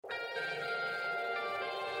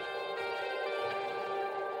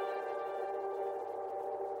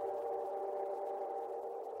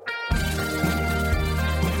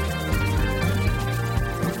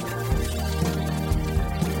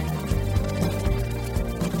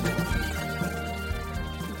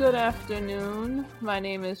Good afternoon. My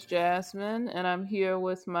name is Jasmine, and I'm here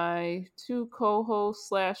with my two co-hosts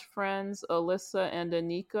slash friends, Alyssa and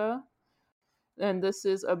Anika. And this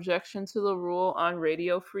is Objection to the Rule on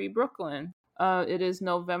Radio Free Brooklyn. It is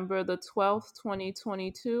November the 12th,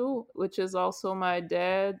 2022, which is also my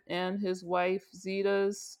dad and his wife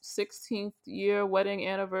Zita's 16th year wedding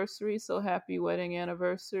anniversary. So happy wedding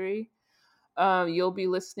anniversary. You'll be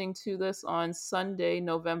listening to this on Sunday,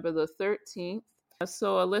 November the 13th.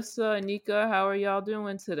 So, Alyssa, Anika, how are y'all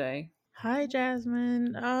doing today? Hi,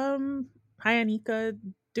 Jasmine. Hi, Anika.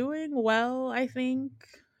 Doing well, I think.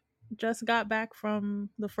 Just got back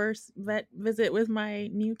from the first vet visit with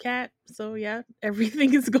my new cat. So, yeah,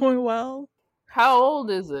 everything is going well. How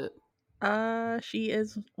old is it? She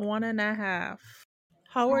is 1.5.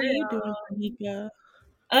 How are you Hi, doing, Anika?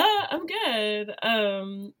 I'm good.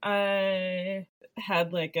 I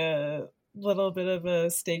had like a little bit of a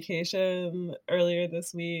staycation earlier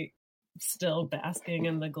this week, still basking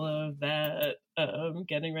in the glow of that,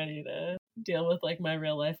 getting ready to deal with like my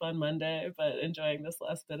real life on Monday, but enjoying this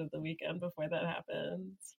last bit of the weekend before that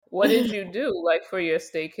happens. What did you do, like, for your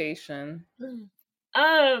staycation?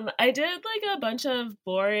 I did like a bunch of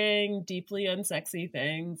boring, deeply unsexy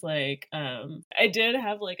things. Like, I did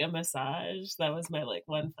have like a massage. That was my like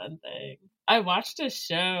one fun thing. I watched a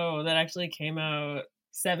show that actually came out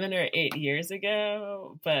 7 or 8 years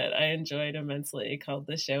ago, but I enjoyed immensely, called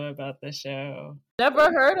The Show About the Show.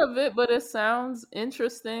 Never heard of it, but it sounds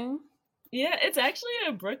interesting. Yeah, it's actually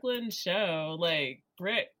a Brooklyn show. Like,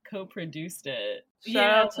 Brick co-produced it. Shout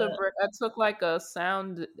Yeah, out to Brick. I took like a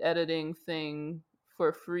sound editing thing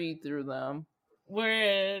for free through them.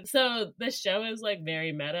 so the show is like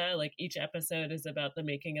very meta. Like each episode is about the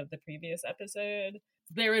making of the previous episode.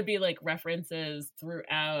 There would be like references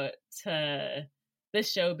throughout to the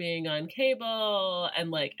show being on cable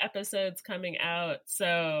and like episodes coming out.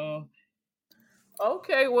 So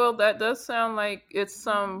Okay, well, that does sound like it's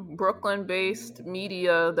some Brooklyn-based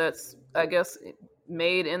media that's, I guess,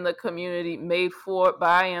 made in the community, made for,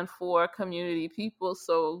 by, and for community people.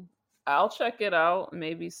 So I'll check it out.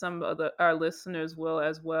 Maybe some of our listeners will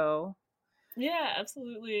as well. yeah,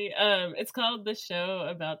 absolutely. It's called The Show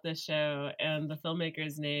About the Show, and the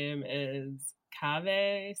filmmaker's name is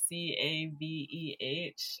Kaveh,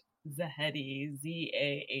 Caveh, Zahedi,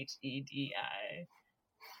 Zahedi.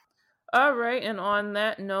 All right, and on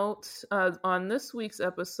that note, on this week's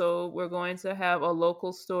episode, we're going to have a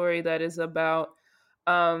local story that is about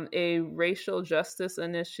a racial justice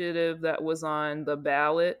initiative that was on the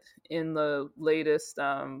ballot in the latest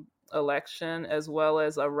election, as well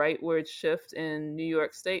as a rightward shift in New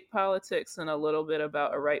York state politics, and a little bit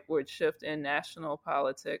about a rightward shift in national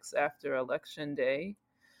politics after Election Day.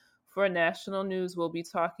 For national news, we'll be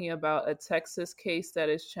talking about a Texas case that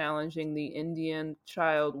is challenging the Indian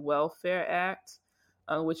Child Welfare Act,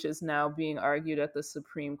 which is now being argued at the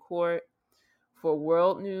Supreme Court. For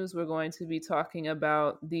world news, we're going to be talking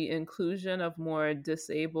about the inclusion of more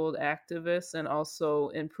disabled activists and also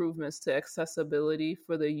improvements to accessibility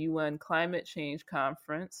for the UN Climate Change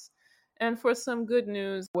Conference. And for some good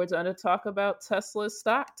news, we're going to talk about Tesla's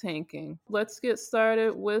stock tanking. Let's get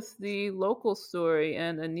started with the local story.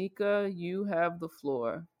 And Anika, you have the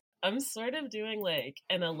floor. I'm sort of doing like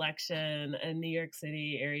an election, a New York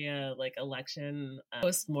City area like election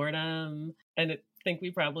post-mortem. And I think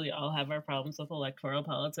we probably all have our problems with electoral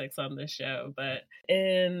politics on this show. But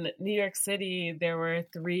in New York City, there were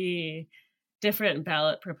 3 different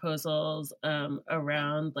ballot proposals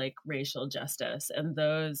around like racial justice. And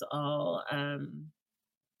those all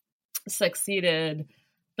succeeded.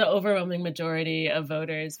 The overwhelming majority of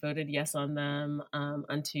voters voted yes on them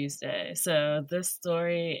on Tuesday. So this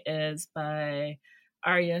story is by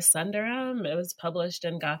Arya Sundaram. It was published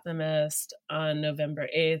in Gothamist on November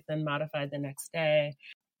 8th and modified the next day.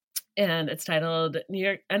 And it's titled New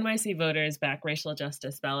York NYC Voters Back Racial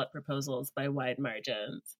Justice Ballot Proposals by Wide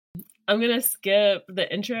Margins. I'm going to skip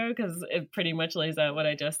the intro because it pretty much lays out what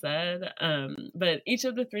I just said. But each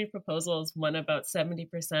of the 3 proposals won about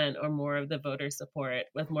 70% or more of the voter support,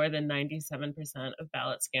 with more than 97% of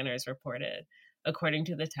ballot scanners reported, according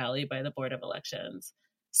to the tally by the Board of Elections.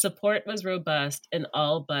 Support was robust in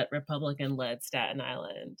all but Republican-led Staten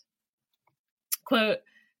Island. Quote,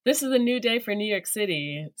 "This is a new day for New York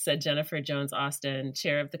City," said Jennifer Jones Austin,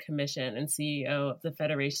 chair of the commission and CEO of the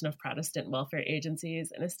Federation of Protestant Welfare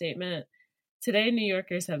Agencies, in a statement. "Today, New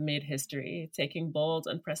Yorkers have made history, taking bold,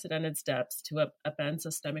 unprecedented steps to upend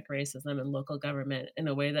systemic racism in local government in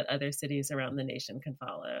a way that other cities around the nation can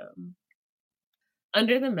follow."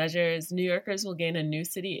 Under the measures, New Yorkers will gain a new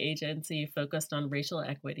city agency focused on racial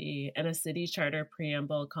equity and a city charter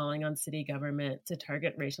preamble calling on city government to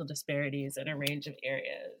target racial disparities in a range of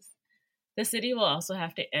areas. The city will also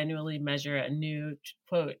have to annually measure a new,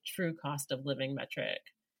 quote, true cost of living metric.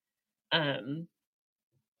 And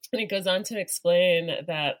it goes on to explain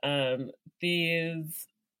that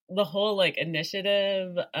the whole like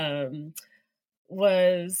initiative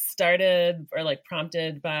was started or like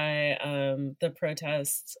prompted by the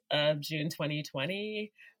protests of June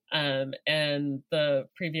 2020. And the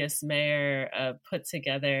previous mayor put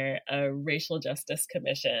together a racial justice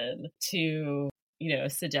commission to,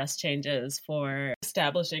 suggest changes for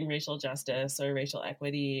establishing racial justice or racial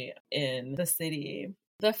equity in the city.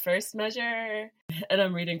 The first measure, and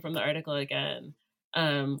I'm reading from the article again,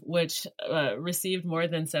 which received more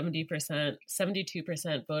than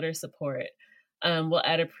 72% voter support, will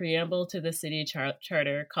add a preamble to the city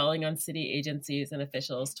charter calling on city agencies and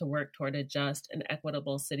officials to work toward a just and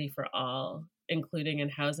equitable city for all, including in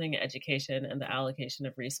housing, education, and the allocation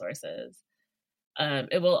of resources.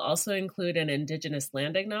 It will also include an indigenous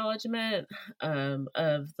land acknowledgement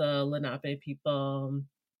of the Lenape people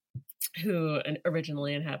who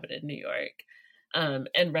originally inhabited New York,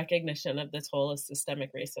 and recognition of the toll of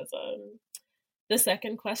systemic racism. The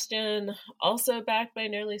second question, also backed by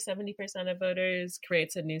nearly 70% of voters,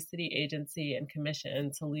 creates a new city agency and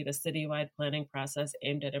commission to lead a citywide planning process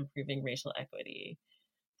aimed at improving racial equity.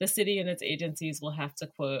 The city and its agencies will have to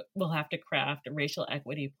craft racial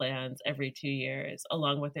equity plans every 2 years,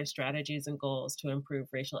 along with their strategies and goals to improve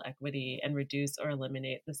racial equity and reduce or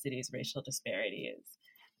eliminate the city's racial disparities.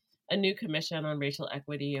 A new commission on racial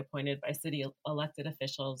equity appointed by city elected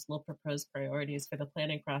officials will propose priorities for the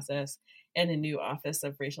planning process, and a new Office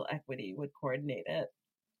of Racial Equity would coordinate it.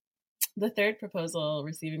 The third proposal,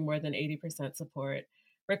 receiving more than 80% support,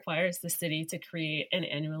 requires the city to create and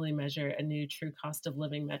annually measure a new true cost of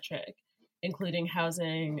living metric, including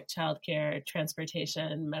housing, childcare,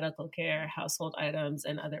 transportation, medical care, household items,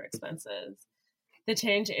 and other expenses. The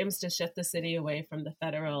change aims to shift the city away from the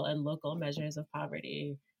federal and local measures of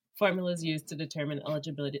poverty, formulas used to determine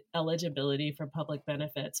eligibility for public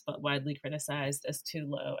benefits, but widely criticized as too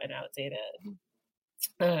low and outdated.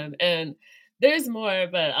 And there's more,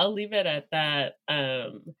 but I'll leave it at that.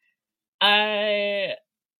 I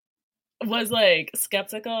was like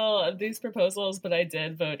skeptical of these proposals, but I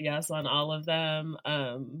did vote yes on all of them.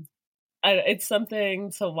 It's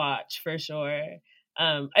something to watch for sure.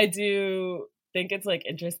 I do think it's like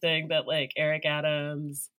interesting that like Eric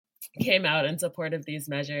Adams came out in support of these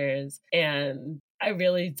measures, and I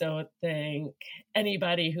really don't think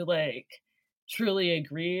anybody who like truly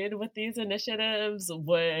agreed with these initiatives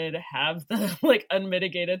would have the like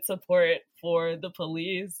unmitigated support for the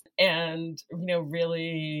police and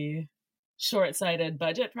really short-sighted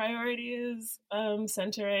budget priorities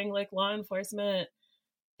centering like law enforcement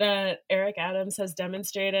that Eric Adams has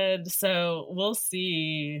demonstrated. So we'll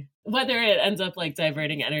see whether it ends up like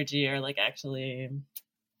diverting energy or like actually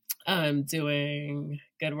doing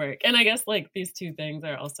good work. And I guess like these two things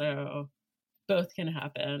are also both can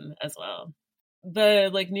happen as well. The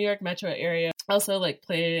like New York metro area also like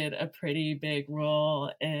played a pretty big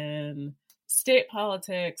role in state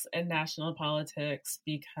politics and national politics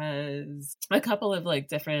because a couple of like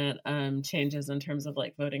different changes in terms of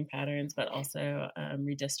like voting patterns, but also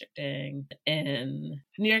redistricting in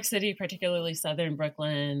New York City, particularly Southern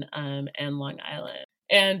Brooklyn and Long Island.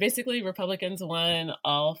 And basically Republicans won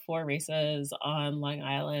all 4 races on Long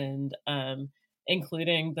Island,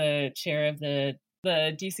 including the chair of the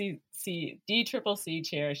DCCC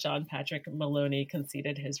chair, Sean Patrick Maloney,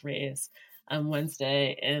 conceded his race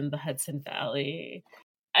Wednesday in the Hudson Valley.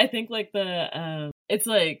 I think like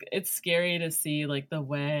it's scary to see like the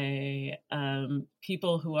way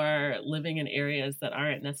people who are living in areas that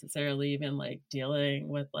aren't necessarily even like dealing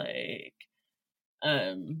with like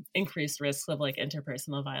increased risks of like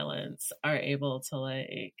interpersonal violence are able to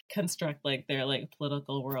like construct like their like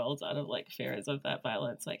political worlds out of like fears of that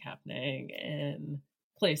violence like happening in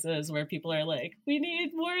places where people are like, we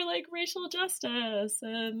need more like racial justice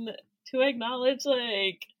and to acknowledge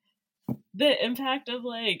like the impact of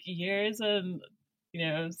like years and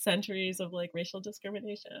centuries of like racial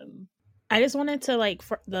discrimination. I just wanted to like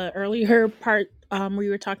for the earlier part where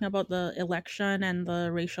you were talking about the election and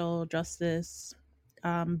the racial justice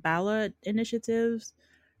ballot initiatives,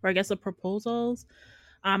 or I guess the proposals.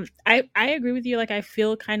 I agree with you. Like I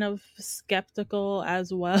feel kind of skeptical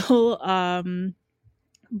as well.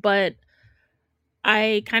 But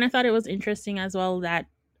I kind of thought it was interesting as well that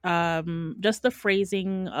just the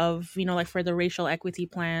phrasing of like for the racial equity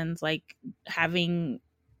plans, like having,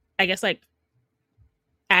 I guess, like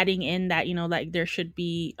adding in that, like there should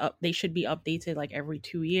be they should be updated like every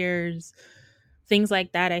 2 years, things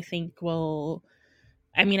like that. I think will,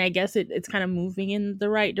 I mean, I guess it's kind of moving in the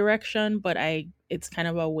right direction, but it's kind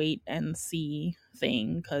of a wait and see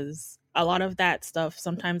thing, because a lot of that stuff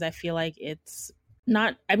sometimes I feel like it's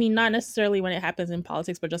not, I mean, not necessarily when it happens in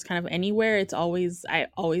politics, but just kind of anywhere. I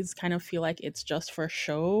always kind of feel like it's just for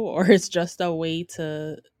show, or it's just a way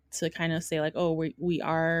to kind of say like, oh, we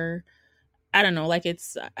are, I don't know, like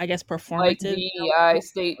it's, I guess, Like performative. DEI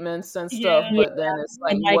statements and stuff, Yeah. Yeah, but then it's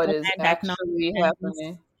like and like what is land actually acknowledgements.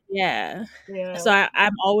 happening. Yeah. Yeah. So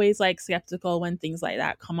I'm always like skeptical when things like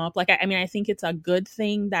that come up. Like, I mean, I think it's a good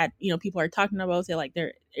thing that, people are talking about it. Like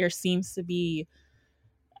there seems to be,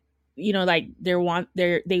 like they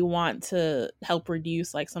want to help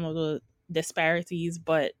reduce like some of the disparities,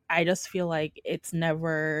 but I just feel like it's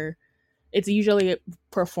usually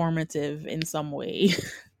performative in some way.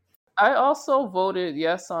 I also voted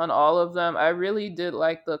yes on all of them. I really did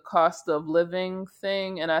like the cost of living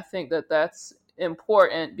thing, and I think that that's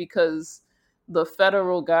important because the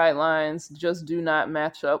federal guidelines just do not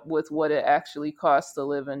match up with what it actually costs to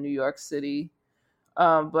live in New York City.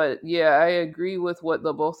 But yeah, I agree with what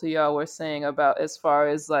the both of y'all were saying about as far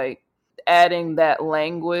as like adding that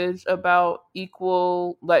language about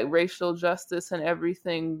equal, like racial justice and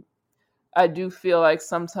everything. I do feel like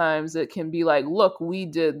sometimes it can be like, look, we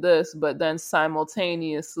did this, but then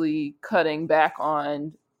simultaneously cutting back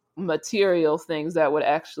on material things that would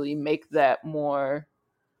actually make that more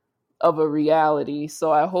of a reality.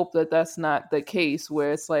 So I hope that that's not the case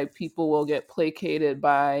where it's like people will get placated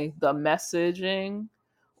by the messaging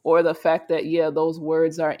or the fact that, yeah, those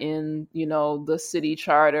words are in, the city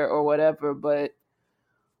charter or whatever, but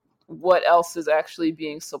what else is actually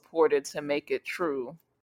being supported to make it true?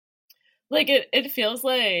 Like it feels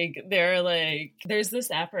like there's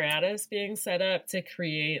this apparatus being set up to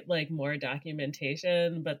create like more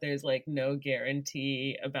documentation, but there's like no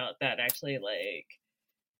guarantee about that actually like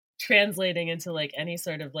translating into like any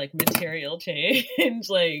sort of like material change.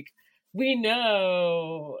 Like we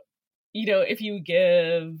know, if you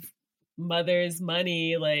give mothers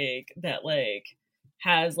money like that like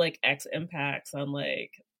has like X impacts on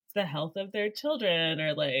like the health of their children,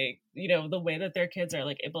 or like the way that their kids are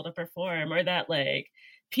like able to perform, or that like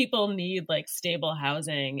people need like stable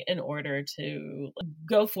housing in order to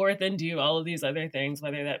go forth and do all of these other things,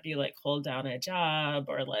 whether that be like hold down a job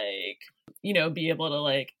or like be able to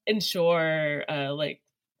like ensure like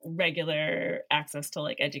regular access to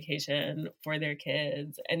like education for their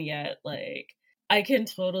kids. And yet like I can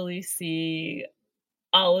totally see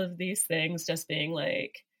all of these things just being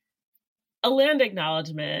like a land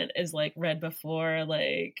acknowledgement is like read before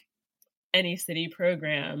like any city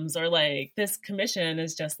programs, or like this commission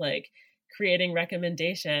is just like creating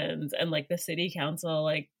recommendations and like the city council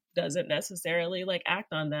like doesn't necessarily like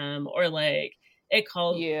act on them, or like it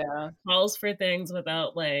calls for things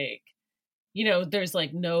without like there's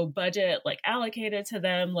like no budget like allocated to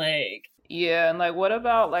them. Like Yeah, and like what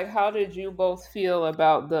about like how did you both feel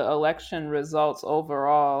about the election results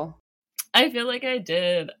overall? I feel like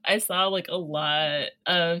I saw like a lot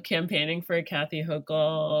of campaigning for Kathy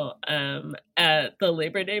Hochul at the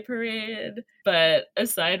Labor Day parade. But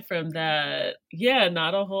aside from that, yeah,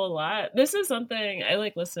 not a whole lot. This is something I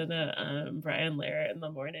like listen to Brian Lehrer in the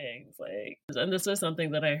mornings, like, and this was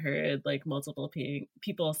something that I heard like multiple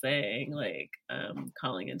people saying, like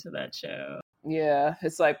calling into that show. Yeah,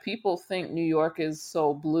 it's like people think New York is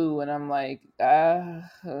so blue, and I'm like,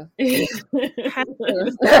 Have you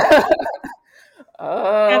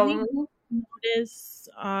noticed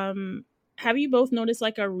have you both noticed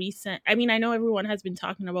like a recent, I mean, I know everyone has been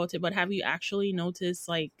talking about it, but have you actually noticed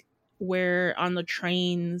like where on the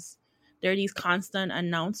trains there are these constant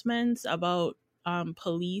announcements about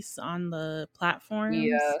police on the platforms?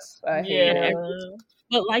 yes, I hate Yeah. it.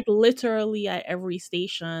 But like literally at every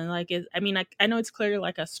station, like I mean, I know it's clearly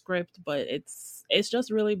like a script, but it's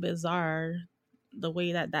just really bizarre the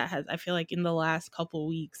way that has, I feel like in the last couple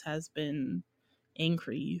weeks has been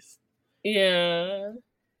increased. Yeah.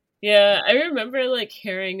 Yeah, I remember like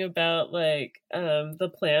hearing about like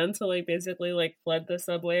the plan to like basically like flood the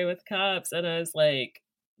subway with cops, and I was like,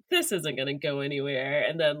 this isn't gonna go anywhere.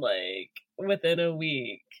 And then like within a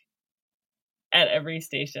week at every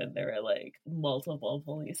station there were like multiple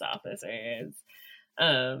police officers.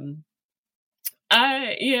 Um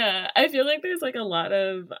I feel like there's like a lot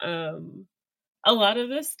of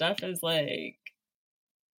this stuff is like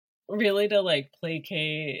really to like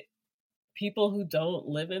placate people who don't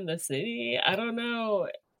live in the city. I don't know.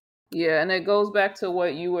 Yeah, and it goes back to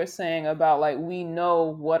what you were saying about like we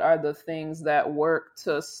know what are the things that work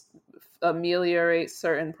to ameliorate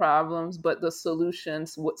certain problems, but the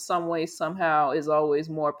solutions, some way, somehow, is always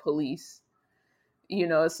more police.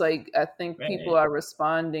 It's like I think people Right. are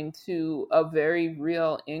responding to a very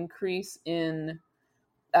real increase in,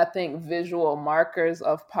 I think, visual markers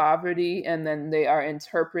of poverty, and then they are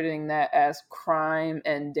interpreting that as crime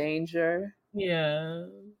and danger Yeah.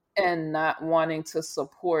 and not wanting to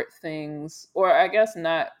support things, or I guess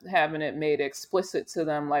not having it made explicit to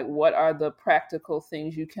them, like what are the practical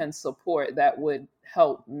things you can support that would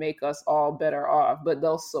help make us all better off, but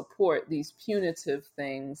they'll support these punitive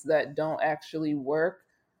things that don't actually work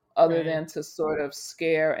other Right. than to sort of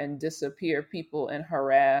scare and disappear people and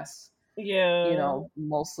harass, Yeah.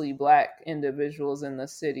 mostly Black individuals in the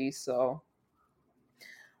city. So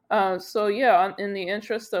yeah, in the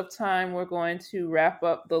interest of time, we're going to wrap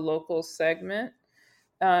up the local segment.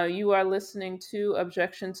 You are listening to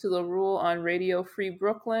Objection to the Rule on Radio Free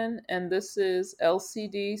Brooklyn, and this is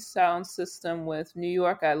LCD Sound System with New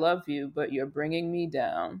York, I Love You, but You're Bringing Me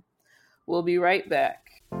Down. We'll be right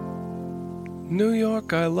back. New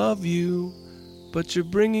York, I love you, but you're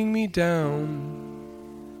bringing me down.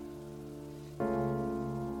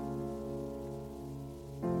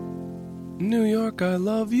 New York, I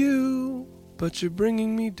love you, but you're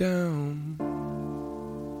bringing me down.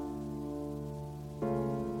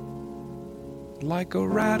 Like a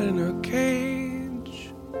rat in a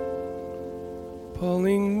cage,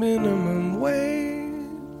 pulling minimum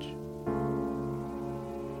wage.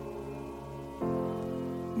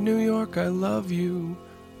 New York, I love you,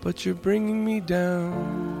 but you're bringing me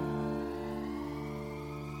down.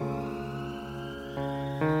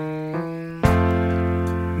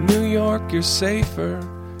 New York, you're safer,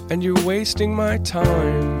 and you're wasting my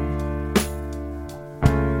time.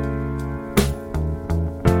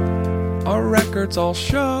 Our records all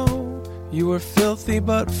show you were filthy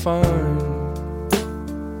but fine.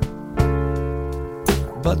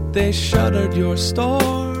 But they shuttered your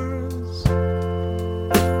stores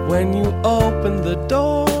when you opened the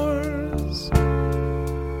doors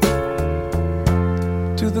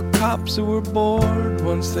to the cops who were bored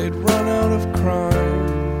once they'd run out of crime.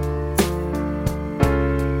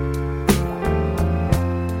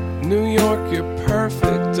 New York, you're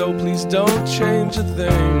perfect, oh please don't change a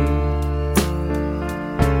thing.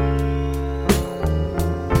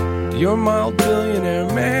 Your mild billionaire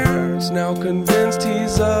mayor's now convinced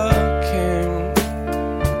he's a king.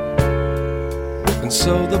 And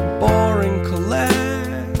so the boring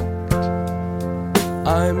collect,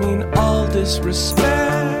 I mean all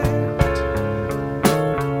disrespect.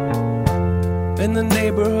 In the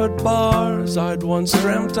neighborhood bars I'd once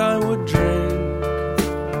dreamt I would drink.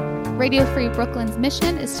 Radio Free Brooklyn's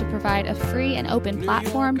mission is to provide a free and open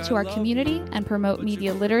platform to our community and promote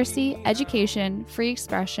media literacy, education, free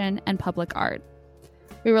expression, and public art.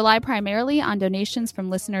 We rely primarily on donations from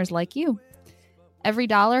listeners like you. Every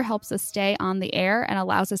dollar helps us stay on the air and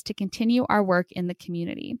allows us to continue our work in the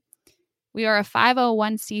community. We are a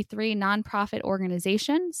 501c3 nonprofit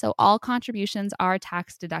organization, so all contributions are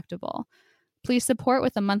tax deductible. Please support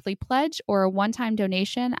with a monthly pledge or a one-time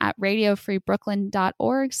donation at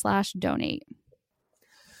radiofreebrooklyn.org/donate.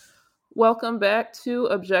 Welcome back to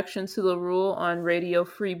Objection to the Rule on Radio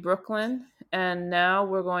Free Brooklyn. And now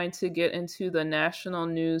we're going to get into the national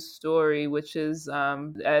news story, which is,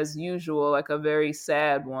 as usual, like a very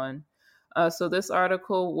sad one. So this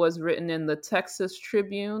article was written in the Texas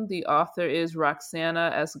Tribune. The author is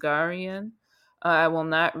Roxana Asgharian. I will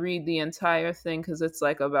not read the entire thing because it's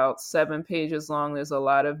like about 7 pages long. There's a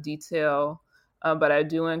lot of detail, but I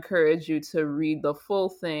do encourage you to read the full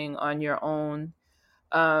thing on your own.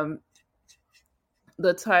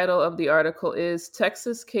 The title of the article is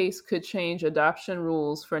Texas Case Could Change Adoption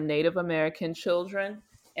Rules for Native American Children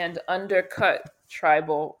and Undercut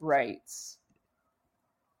Tribal Rights.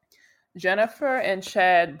 Jennifer and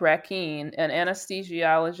Chad Brackeen, an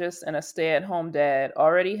anesthesiologist and a stay-at-home dad,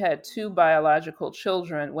 already had 2 biological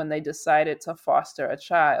children when they decided to foster a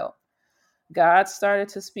child. God started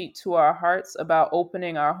to speak to our hearts about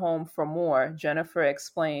opening our home for more, Jennifer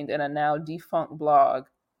explained in a now defunct blog.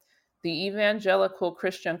 The evangelical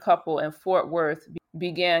Christian couple in Fort Worth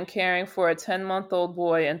began caring for a 10-month-old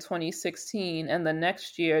boy in 2016 and the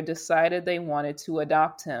next year decided they wanted to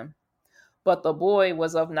adopt him. But the boy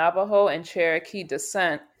was of Navajo and Cherokee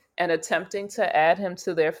descent, and attempting to add him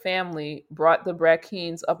to their family brought the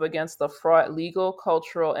Brackeens up against the fraught legal,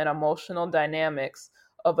 cultural, and emotional dynamics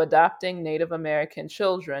of adopting Native American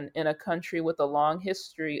children in a country with a long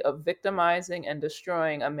history of victimizing and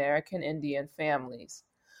destroying American Indian families.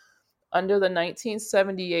 Under the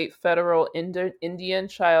 1978 Federal Indian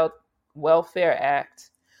Child Welfare Act,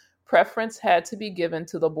 preference had to be given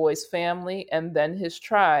to the boy's family and then his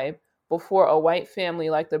tribe before a white family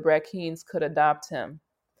like the Brackens could adopt him.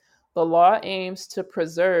 The law aims to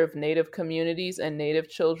preserve Native communities and Native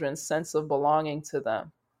children's sense of belonging to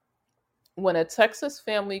them. When a Texas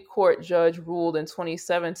family court judge ruled in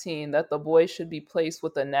 2017 that the boy should be placed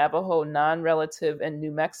with a Navajo non-relative in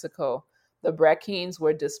New Mexico, the Brackens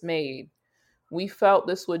were dismayed. "We felt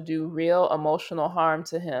this would do real emotional harm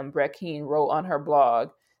to him," Brackeen wrote on her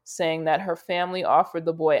blog, saying that her family offered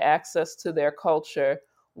the boy access to their culture,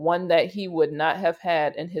 one that he would not have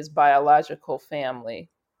had in his biological family.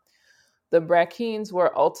 The Brackeens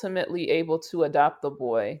were ultimately able to adopt the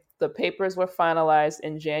boy. The papers were finalized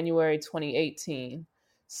in January 2018.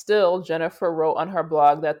 Still, Jennifer wrote on her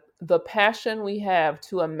blog that the passion we have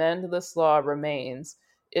to amend this law remains.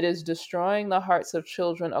 It is destroying the hearts of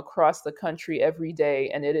children across the country every day,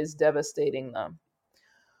 and it is devastating them.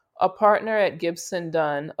 A partner at Gibson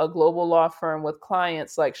Dunn, a global law firm with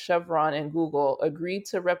clients like Chevron and Google, agreed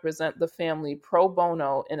to represent the family pro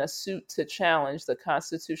bono in a suit to challenge the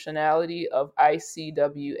constitutionality of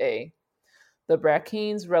ICWA. The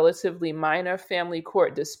Brackeens' relatively minor family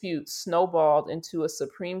court dispute snowballed into a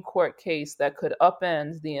Supreme Court case that could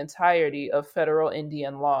upend the entirety of federal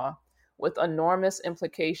Indian law, with enormous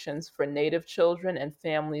implications for Native children and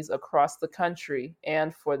families across the country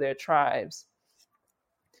and for their tribes.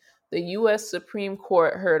 The U.S. Supreme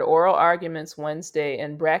Court heard oral arguments Wednesday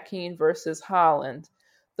in Brackeen versus Holland.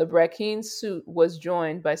 The Brackeen suit was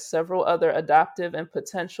joined by several other adoptive and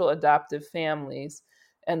potential adoptive families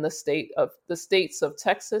and the states of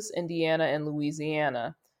Texas, Indiana, and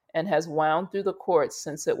Louisiana, and has wound through the courts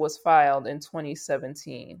since it was filed in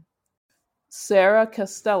 2017. Sarah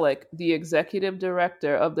Kostelic, the executive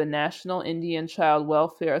director of the National Indian Child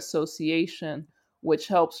Welfare Association, which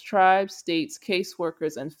helps tribes, states,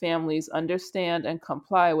 caseworkers, and families understand and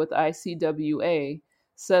comply with ICWA,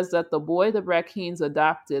 says that the boy the Brackeens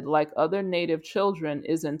adopted, like other Native children,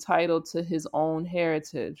 is entitled to his own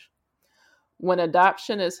heritage. When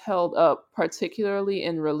adoption is held up, particularly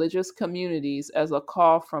in religious communities, as a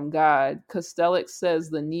call from God, Kostelic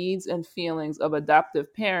says the needs and feelings of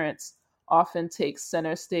adoptive parents often take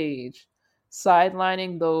center stage,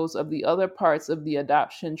 sidelining those of the other parts of the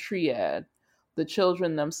adoption triad, the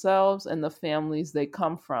children themselves and the families they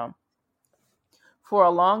come from. For a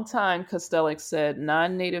long time, Kostelic said,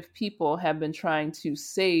 non-Native people have been trying to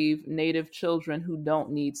save Native children who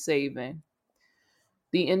don't need saving.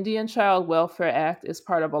 The Indian Child Welfare Act is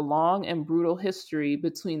part of a long and brutal history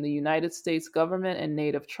between the United States government and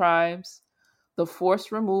Native tribes. The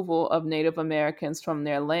forced removal of Native Americans from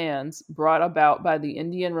their lands, brought about by the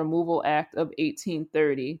Indian Removal Act of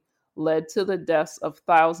 1830, led to the deaths of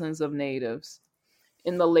thousands of natives.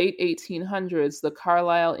 In the late 1800s, the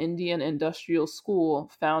Carlisle Indian Industrial School,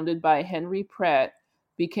 founded by Henry Pratt,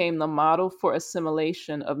 became the model for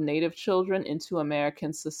assimilation of Native children into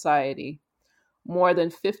American society. More than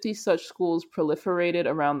 50 such schools proliferated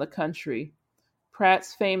around the country.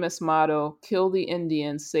 Pratt's famous motto, "Kill the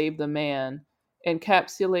Indian, save the man,"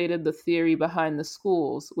 encapsulated the theory behind the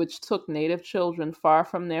schools, which took Native children far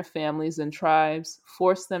from their families and tribes,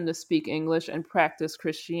 forced them to speak English and practice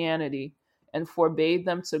Christianity, and forbade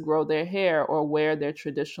them to grow their hair or wear their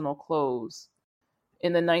traditional clothes.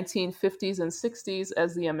 In the 1950s and 60s,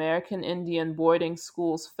 as the American Indian boarding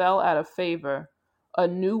schools fell out of favor, a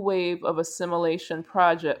new wave of assimilation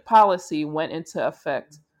policy went into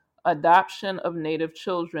effect: adoption of Native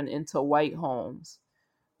children into white homes.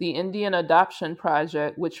 The Indian Adoption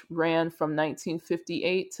Project, which ran from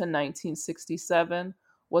 1958 to 1967,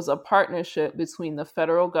 was a partnership between the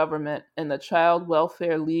federal government and the Child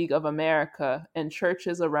Welfare League of America and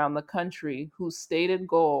churches around the country, whose stated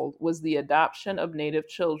goal was the adoption of Native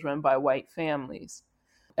children by white families.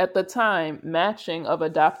 At the time, matching of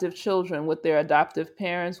adoptive children with their adoptive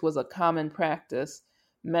parents was a common practice,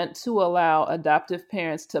 meant to allow adoptive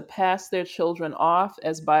parents to pass their children off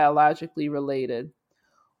as biologically related.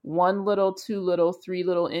 1 Little, 2 Little, 3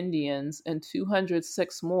 Little Indians, and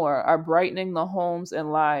 206 more are brightening the homes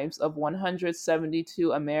and lives of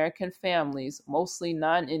 172 American families, mostly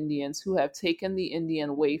non-Indians, who have taken the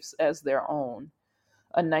Indian waifs as their own.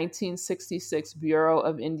 A 1966 Bureau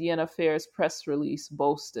of Indian Affairs press release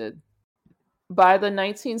boasted. By the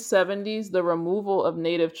 1970s, the removal of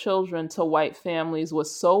Native children to white families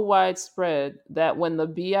was so widespread that when the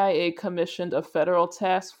BIA commissioned a federal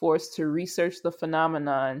task force to research the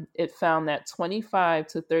phenomenon, it found that 25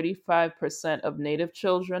 to 35% of Native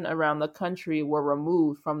children around the country were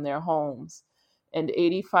removed from their homes, and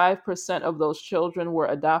 85% of those children were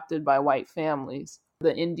adopted by white families.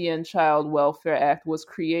 The Indian Child Welfare Act was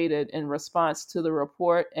created in response to the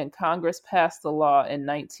report, and Congress passed the law in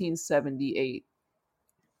 1978.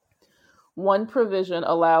 One provision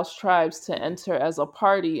allows tribes to enter as a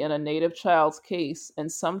party in a native child's case,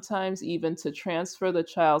 and sometimes even to transfer the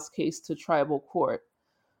child's case to tribal court.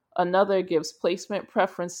 Another gives placement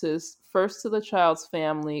preferences first to the child's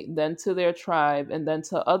family, then to their tribe, and then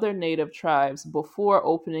to other native tribes before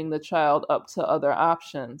opening the child up to other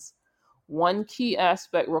options. One key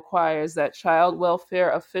aspect requires that child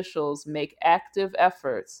welfare officials make active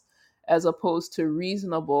efforts, as opposed to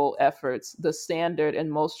reasonable efforts, the standard in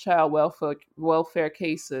most child welfare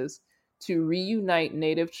cases, to reunite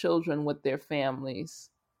Native children with their families.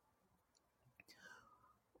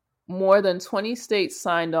 More than 20 states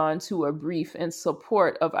signed on to a brief in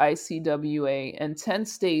support of ICWA, and 10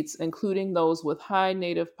 states, including those with high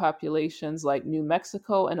Native populations like New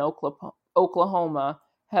Mexico and Oklahoma,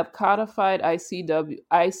 have codified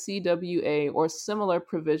ICWA or similar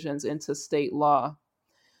provisions into state law.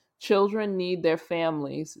 Children need their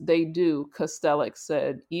families. They do, Kostelic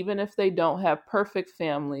said, even if they don't have perfect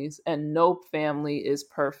families, and no family is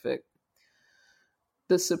perfect.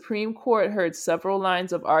 The Supreme Court heard several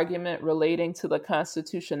lines of argument relating to the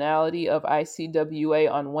constitutionality of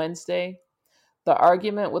ICWA on Wednesday. The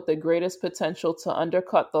argument with the greatest potential to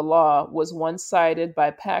undercut the law was one cited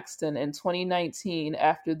by Paxton in 2019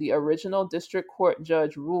 after the original district court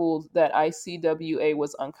judge ruled that ICWA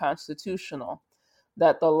was unconstitutional,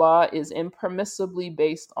 that the law is impermissibly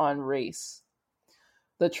based on race.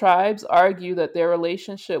 The tribes argue that their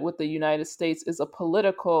relationship with the United States is a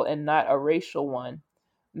political and not a racial one.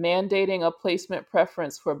 Mandating a placement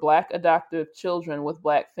preference for Black adoptive children with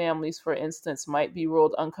Black families, for instance, might be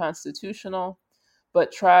ruled unconstitutional,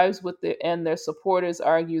 but tribes and their supporters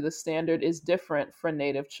argue the standard is different for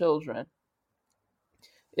Native children.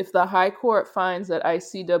 If the High Court finds that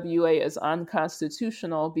ICWA is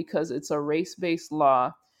unconstitutional because it's a race-based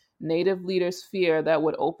law, Native leaders fear that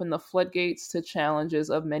would open the floodgates to challenges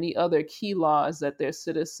of many other key laws that their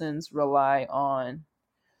citizens rely on.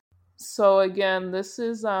 So again, this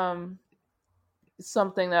is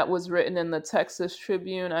something that was written in the Texas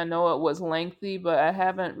Tribune. I know it was lengthy, but I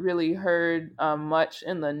haven't really heard much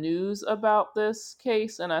in the news about this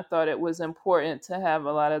case, and I thought it was important to have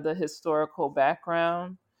a lot of the historical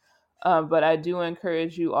background. But I do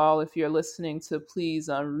encourage you all, if you're listening, to please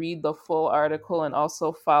read the full article and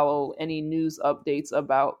also follow any news updates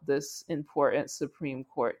about this important Supreme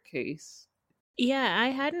Court case. Yeah, I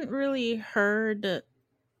hadn't really heard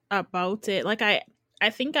about it. Like I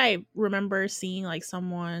think I remember seeing like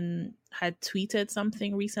someone had tweeted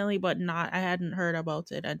something recently, but I hadn't heard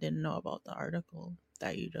about it. I didn't know about the article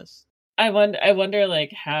that you just. I wonder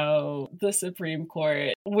like how the Supreme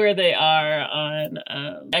Court, where they are on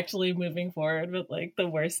actually moving forward with like the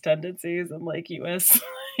worst tendencies in like U.S.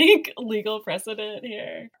 like legal precedent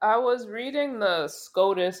here. I was reading the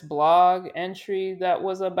SCOTUS blog entry that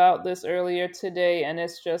was about this earlier today, and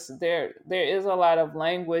it's just there is a lot of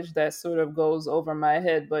language that sort of goes over my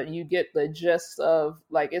head, but you get the gist of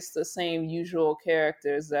like it's the same usual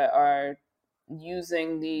characters that are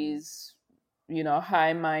using these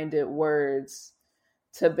high-minded words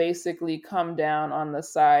to basically come down on the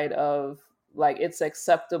side of like it's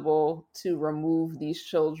acceptable to remove these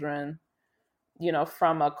children,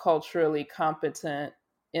 from a culturally competent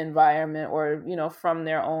environment or, from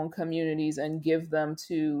their own communities and give them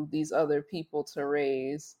to these other people to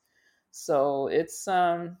raise. So it's,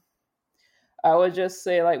 I would just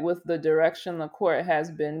say, like, with the direction the court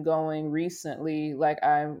has been going recently, like,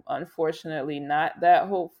 I'm unfortunately not that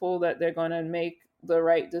hopeful that they're going to make the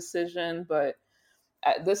right decision. But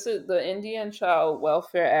this is the Indian Child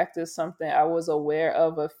Welfare Act is something I was aware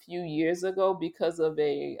of a few years ago because of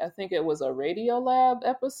I think it was a Radiolab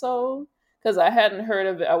episode, because I hadn't heard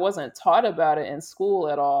of it. I wasn't taught about it in school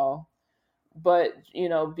at all. But,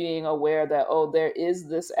 being aware that, there is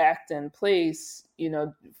this act in place,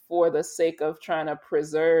 for the sake of trying to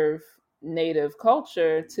preserve Native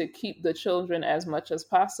culture to keep the children as much as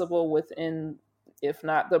possible within, if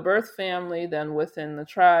not the birth family, then within the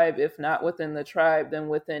tribe, if not within the tribe, then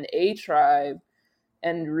within a tribe.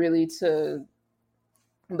 And really to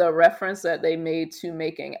the reference that they made to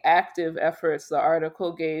making active efforts, the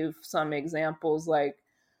article gave some examples, like,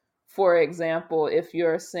 for example, if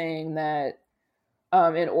you're saying that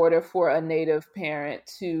in order for a Native parent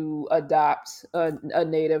to adopt a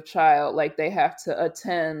Native child, like they have to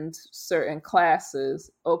attend certain classes,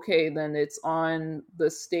 okay, then it's on the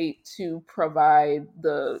state to provide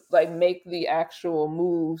make the actual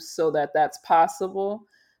moves so that that's possible.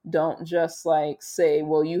 don't just like say,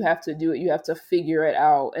 well, you have to do it, you have to figure it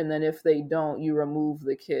out, and then if they don't, you remove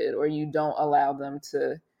the kid or you don't allow them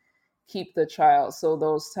to keep the child. So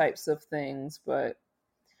those types of things. But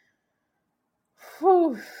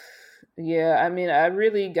whew, yeah, I mean, I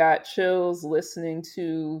really got chills listening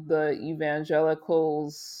to the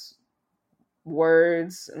evangelicals'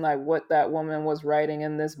 words and like what that woman was writing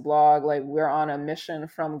in this blog. Like, we're on a mission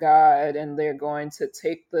from God and they're going to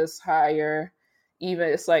take this higher. Even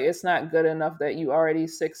it's like, it's not good enough that you already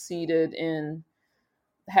succeeded in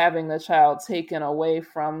having the child taken away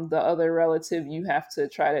from the other relative. You have to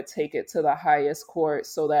try to take it to the highest court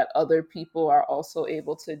so that other people are also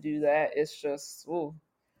able to do that. It's just, ooh.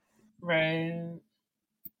 Right.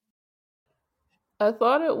 I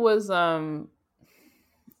thought it was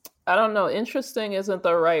I don't know, interesting isn't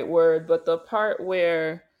the right word, but the part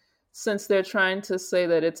where, since they're trying to say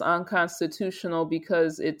that it's unconstitutional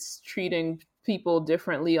because it's treating people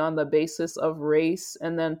differently on the basis of race,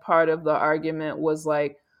 and then part of the argument was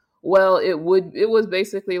like, well, it was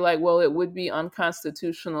basically like, well, it would be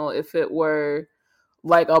unconstitutional if it were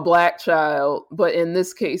like a black child, but in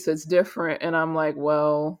this case it's different. And I'm like,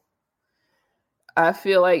 well, I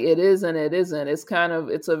feel like it is and it isn't.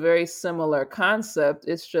 It's a very similar concept.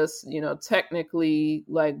 It's just, technically,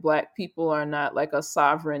 like, black people are not like a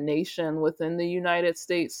sovereign nation within the United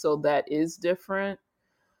States, so that is different.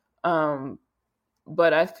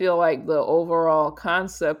 But I feel like the overall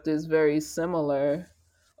concept is very similar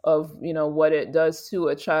of, what it does to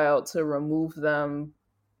a child to remove them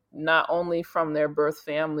not only from their birth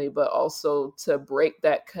family, but also to break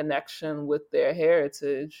that connection with their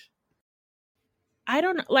heritage. I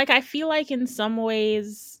don't know. Like, I feel like in some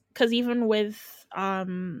ways, because even with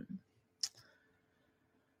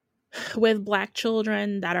black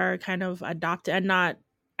children that are kind of adopted and not,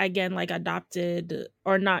 again, like adopted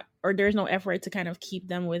or not, or there's no effort to kind of keep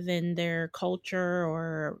them within their culture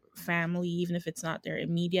or family, even if it's not their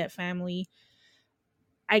immediate family.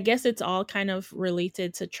 I guess it's all kind of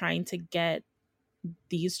related to trying to get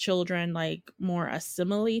these children like more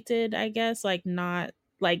assimilated, I guess, like not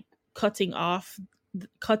like cutting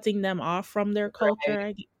them off from their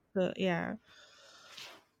culture. Right. Yeah.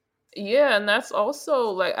 Yeah, and that's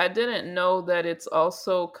also like, I didn't know that it's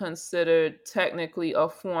also considered technically a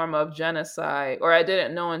form of genocide, or I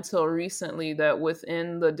didn't know until recently that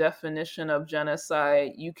within the definition of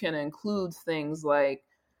genocide, you can include things like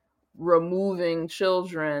removing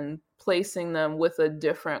children, placing them with a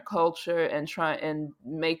different culture, and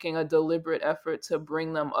making a deliberate effort to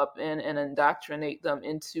bring them up in and indoctrinate them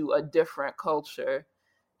into a different culture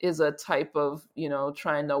is a type of,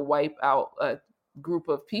 trying to wipe out a group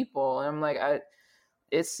of people. And I'm like,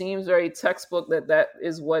 it seems very textbook that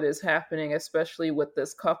is what is happening, especially with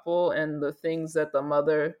this couple and the things that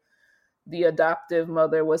the adoptive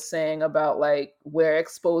mother was saying about, like, we're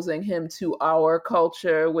exposing him to our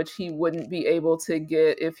culture, which he wouldn't be able to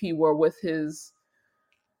get if he were with with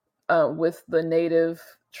the native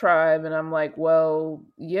tribe. And I'm like, well,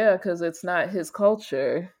 yeah, because it's not his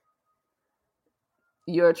culture.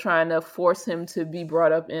 You're trying to force him to be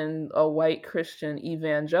brought up in a white Christian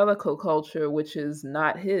evangelical culture, which is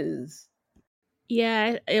not his.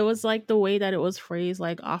 Yeah, it was like the way that it was phrased,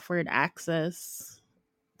 like offered access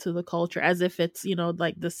to the culture, as if it's,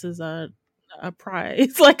 like this is a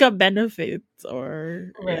prize, like a benefit,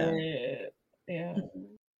 or right. Yeah.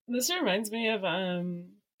 This reminds me of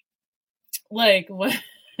like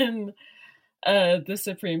when the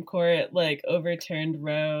Supreme Court like overturned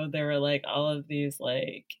Roe, there were like all of these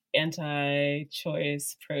like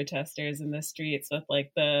anti-choice protesters in the streets with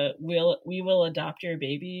like the we will adopt your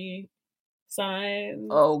baby sign.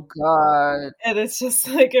 Oh God. And it's just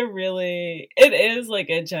like it is like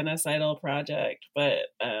a genocidal project, but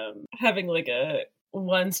having like a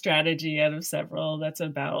one strategy out of several that's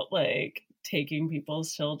about like taking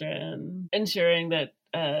people's children, ensuring that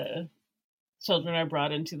children are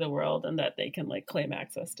brought into the world and that they can like claim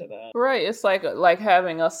access to that. Right. It's like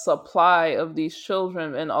having a supply of these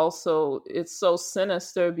children, and also it's so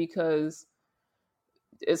sinister because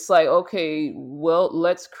it's like, okay, well,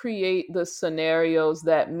 let's create the scenarios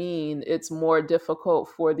that mean it's more difficult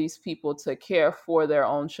for these people to care for their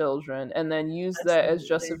own children, and then use that as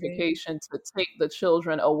justification to take the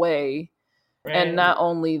children away. Right. And not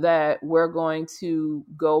only that, we're going to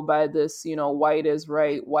go by this, white is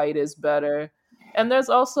right, white is better. And there's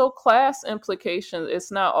also class implications.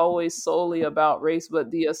 It's not always solely about race,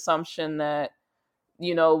 but the assumption that,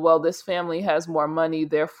 well, this family has more money,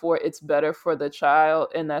 therefore it's better for the child.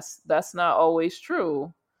 And that's not always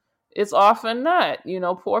true. It's often not.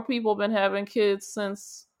 Poor people have been having kids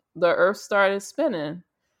since the earth started spinning.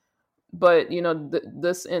 but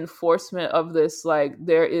this enforcement of this, like,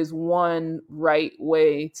 there is one right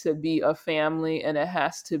way to be a family and it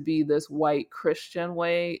has to be this white Christian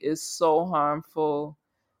way, is so harmful.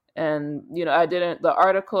 And the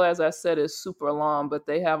article, as I said, is super long, but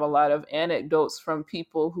they have a lot of anecdotes from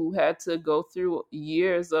people who had to go through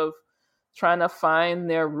years of trying to find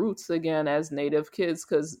their roots again as Native kids,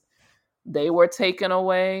 because they were taken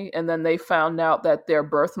away, and then they found out that their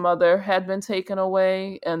birth mother had been taken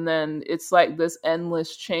away, and then it's like this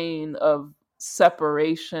endless chain of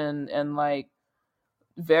separation, and like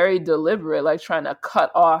very deliberate, like trying to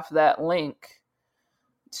cut off that link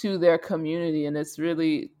to their community. And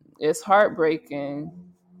it's heartbreaking.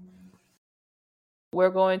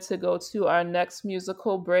 We're going to go to our next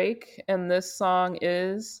musical break, and this song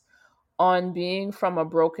is On Being from a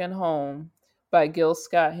Broken Home by Gil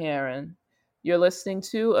Scott-Heron. You're listening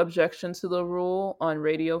to Objection to the Rule on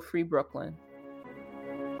Radio Free Brooklyn.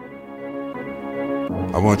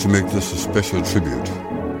 I want to make this a special tribute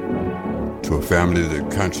to a family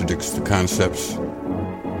that contradicts the concepts,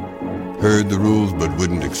 heard the rules but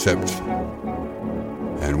wouldn't accept,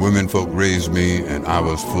 and women folk raised me and I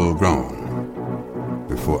was full grown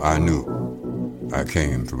before I knew I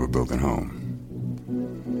came from a broken home.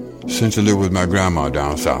 Sent to live with my grandma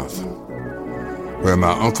down south, where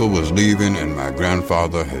my uncle was leaving and my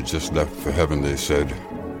grandfather had just left for heaven, they said.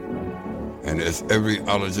 And as every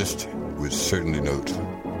ologist would certainly note,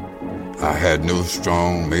 I had no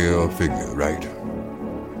strong male figure, right?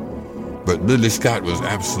 But Lily Scott was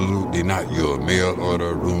absolutely not your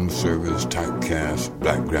mail-order, room service, typecast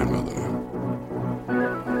black grandmother.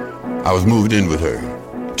 I was moved in with her,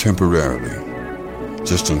 temporarily,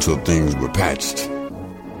 just until things were patched,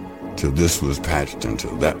 till this was patched,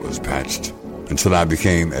 until that was patched, until I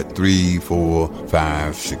became at 3, 4,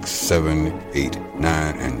 5, 6, 7, 8,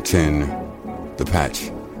 9, and 10, the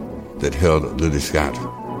patch that held Lily Scott,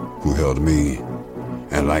 who held me,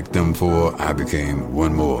 and like them four, I became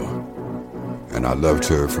one more. And I loved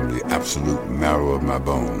her from the absolute marrow of my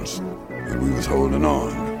bones, and we was holding on.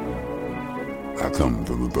 I come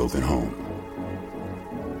from a broken home.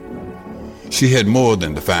 She had more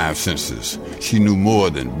than the 5 senses. She knew more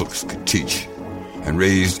than books could teach, and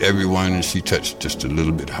raised everyone she touched just a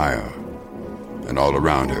little bit higher. And all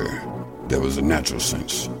around her, there was a natural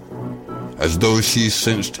sense, as though she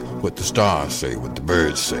sensed what the stars say, what the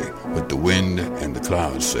birds say, what the wind and the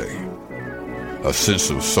clouds say. A sense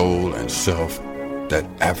of soul and self, that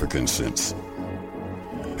African sense.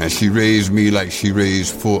 And she raised me like she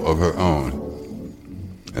raised 4 of her own.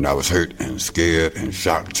 And I was hurt and scared and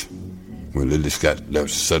shocked when Lily Scott left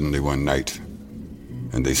suddenly one night,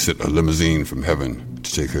 and they sent a limousine from heaven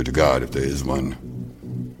to take her to God, if there is one.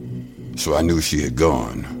 So I knew she had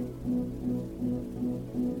gone.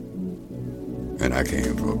 And I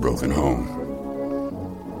came from a broken home.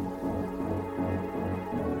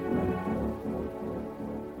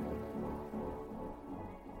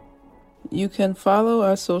 You can follow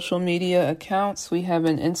our social media accounts. We have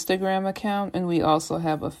an Instagram account, and we also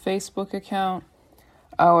have a Facebook account.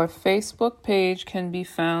 Our Facebook page can be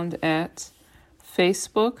found at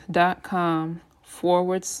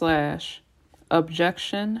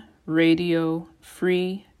facebook.com/Objection Radio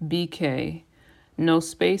Free BK. No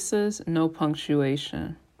spaces, no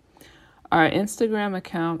punctuation. Our Instagram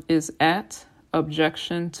account is at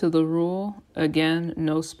Objection to the Rule. Again,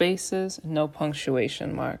 no spaces, no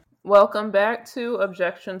punctuation mark. Welcome back to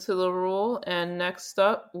Objection to the Rule. And next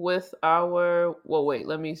up with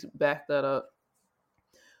let me back that up.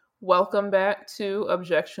 Welcome back to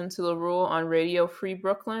Objection to the Rule on Radio Free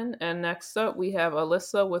Brooklyn. And next up, we have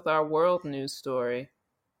Alyssa with our world news story.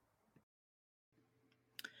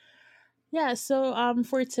 Yeah, so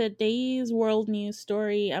for today's world news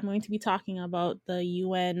story, I'm going to be talking about the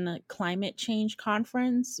UN Climate Change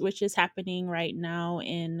Conference, which is happening right now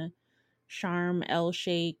in Sharm el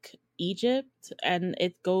Sheikh, Egypt. And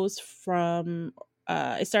it goes from,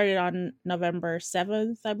 it started on November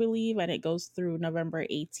 7th, I believe, and it goes through November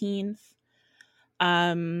 18th.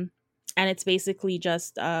 And it's basically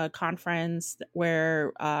just a conference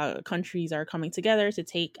where countries are coming together to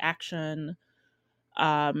take action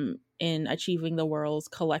in achieving the world's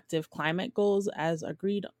collective climate goals as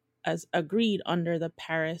agreed under the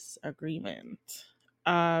Paris Agreement.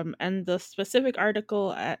 And the specific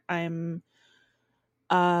article I'm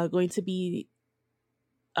going to be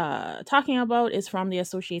talking about is from the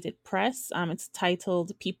Associated Press. It's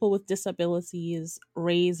titled "People with Disabilities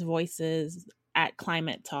Raise Voices at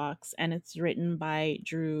Climate Talks," and it's written by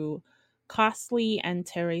Drew Costley and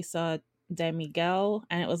Teresa De Miguel,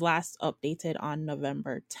 and it was last updated on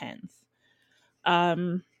November 10th.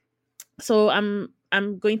 So I'm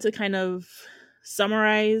I'm going to kind of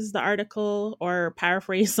summarize the article or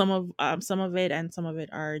paraphrase some of it, and some of it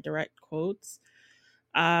are direct quotes.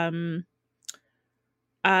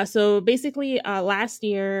 So basically, last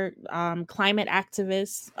year, climate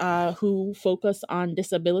activists who focus on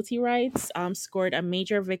disability rights scored a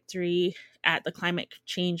major victory at the climate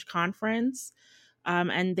change conference.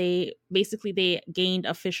 And they gained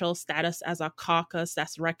official status as a caucus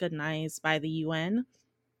that's recognized by the UN.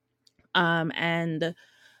 And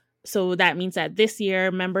so that means that this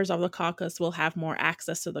year, members of the caucus will have more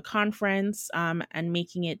access to the conference, and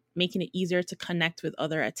making it easier to connect with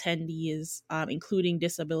other attendees, including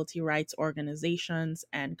disability rights organizations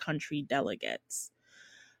and country delegates.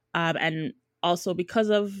 And also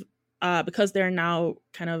because they're now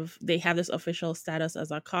they have this official status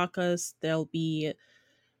as a caucus, they'll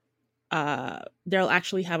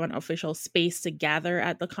actually have an official space to gather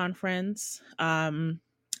at the conference.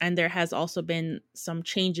 And there has also been some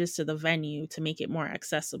changes to the venue to make it more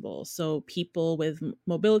accessible. So people with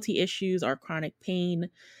mobility issues or chronic pain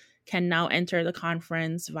can now enter the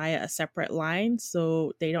conference via a separate line,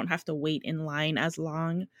 so they don't have to wait in line as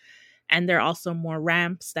long. And there are also more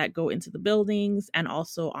ramps that go into the buildings and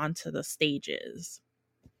also onto the stages.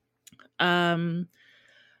 So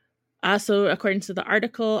according to the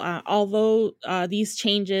article, although these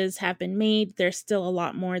changes have been made, there's still a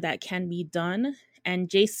lot more that can be done.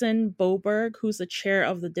 And Jason Boberg, who's the chair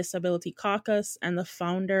of the Disability Caucus and the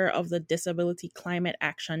founder of the Disability Climate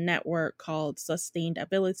Action Network called Sustained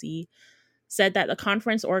Ability, said that the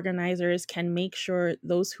conference organizers can make sure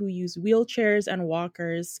those who use wheelchairs and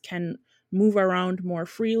walkers can move around more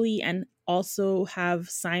freely and also have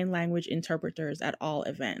sign language interpreters at all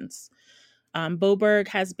events. Boberg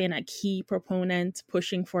has been a key proponent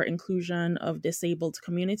pushing for inclusion of disabled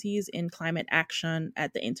communities in climate action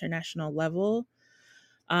at the international level.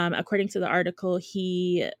 According to the article,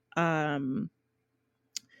 he's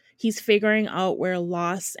figuring out where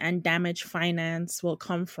loss and damage finance will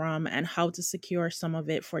come from and how to secure some of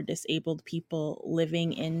it for disabled people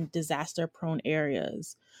living in disaster-prone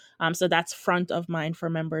areas. So that's front of mind for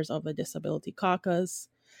members of the Disability Caucus.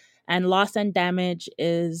 And loss and damage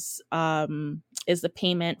is the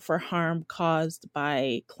payment for harm caused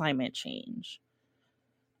by climate change.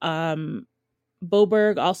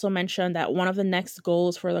 Boberg also mentioned that one of the next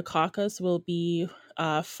goals for the caucus will be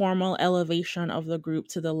formal elevation of the group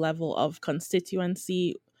to the level of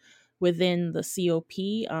constituency within the COP.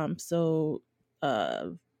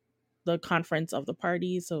 The Conference of the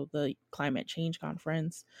Parties, so the Climate Change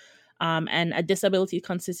Conference. And a disability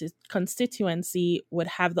constituency would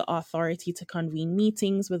have the authority to convene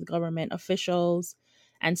meetings with government officials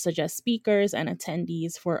and suggest speakers and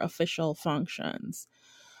attendees for official functions.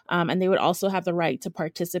 And they would also have the right to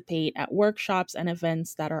participate at workshops and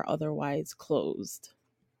events that are otherwise closed.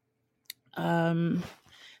 And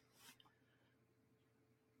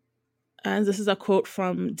this is a quote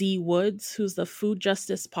from Dee Woods, who's the Food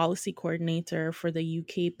Justice Policy Coordinator for the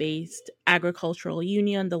UK-based agricultural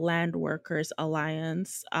union, the Land Workers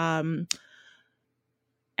Alliance.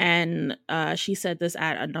 And she said this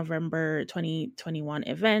at a November 2021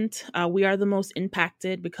 event. We are the most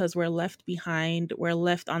impacted because we're left behind, we're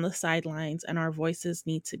left on the sidelines, and our voices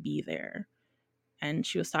need to be there. And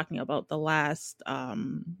she was talking about the last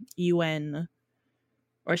UN,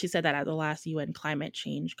 or she said that at the last UN climate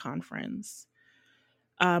change conference.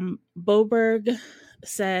 Boberg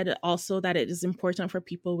said also that it is important for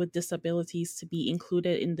people with disabilities to be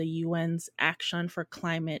included in the UN's Action for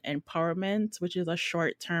Climate Empowerment, which is a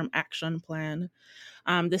short-term action plan.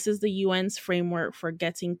 This is the UN's framework for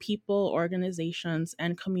getting people, organizations,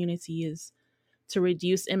 and communities to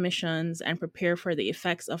reduce emissions and prepare for the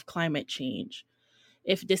effects of climate change.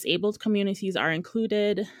 If disabled communities are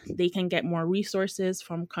included, they can get more resources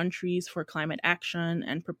from countries for climate action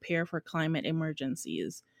and prepare for climate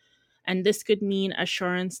emergencies. And this could mean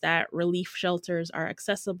assurance that relief shelters are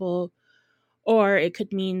accessible, or it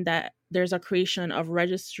could mean that there's a creation of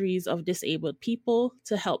registries of disabled people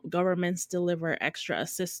to help governments deliver extra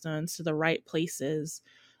assistance to the right places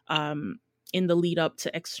in the lead up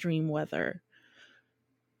to extreme weather.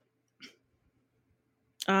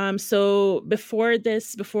 So before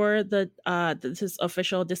this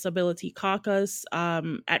official Disability Caucus,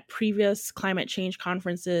 at previous climate change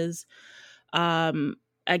conferences,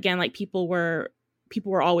 again, like people were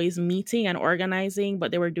always meeting and organizing,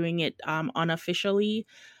 but they were doing it unofficially.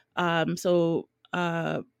 So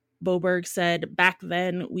Boberg said back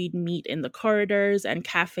then we'd meet in the corridors and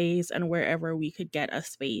cafes and wherever we could get a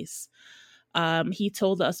space. He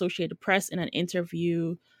told the Associated Press in an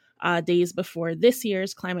interview days before this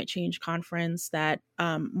year's climate change conference that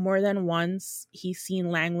more than once he's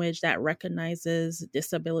seen language that recognizes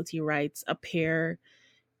disability rights appear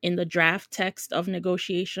in the draft text of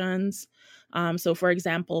negotiations. So, for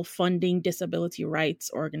example, funding disability rights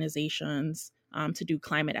organizations to do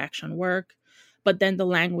climate action work. But then the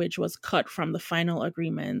language was cut from the final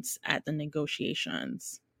agreements at the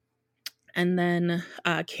negotiations. And then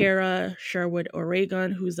Kara Sherwood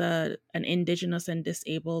O'Regan, who's an Indigenous and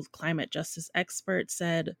disabled climate justice expert,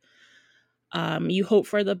 said, you hope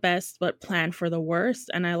for the best, but plan for the worst.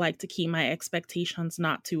 And I like to keep my expectations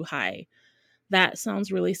not too high. That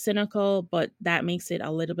sounds really cynical, but that makes it a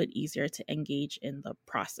little bit easier to engage in the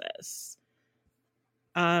process.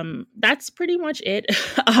 That's pretty much it.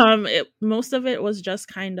 Most of it was just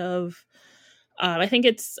kind of, I think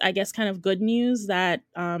it's, I guess, kind of good news that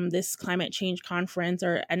this climate change conference,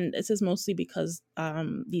 and this is mostly because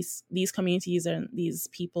these communities and these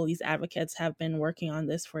people, these advocates have been working on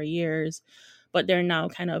this for years, but they're now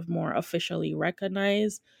kind of more officially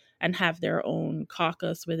recognized and have their own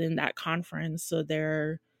caucus within that conference. So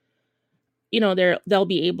they'll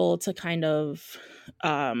be able to kind of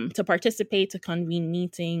to participate, to convene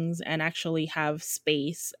meetings, and actually have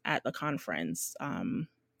space at the conference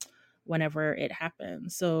whenever it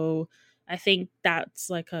happens. So I think that's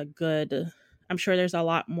like a good, I'm sure there's a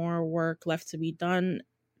lot more work left to be done,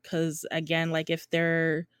 because again, like if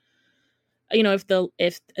they're,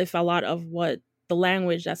 if a lot of what the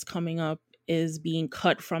language that's coming up is being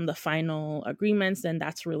cut from the final agreements, then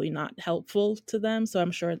that's really not helpful to them. So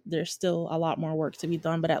I'm sure there's still a lot more work to be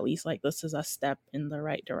done, but at least like this is a step in the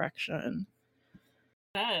right direction.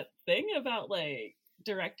 That thing about like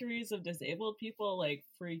directories of disabled people like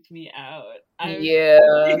freaked me out. I'm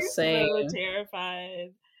same. So terrified.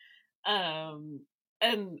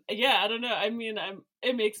 And yeah, I don't know. I mean,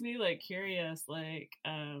 it makes me like curious, like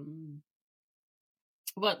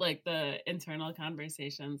what like the internal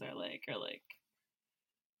conversations are like, or like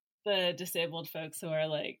the disabled folks who are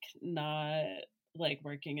like not like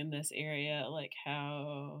working in this area, like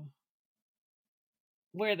how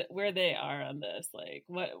where they are on this, like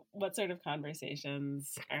what sort of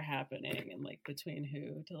conversations are happening, and like between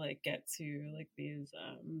who to like get to like these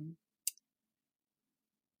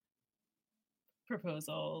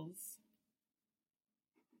proposals.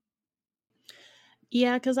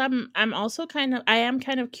 Yeah, because I'm also kind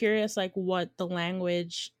of curious, like what the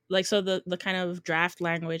language, like, so the kind of draft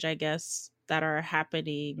language, I guess, that are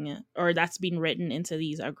happening or that's being written into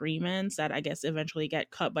these agreements that I guess eventually get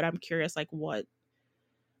cut. But I'm curious, like what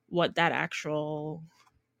that actual,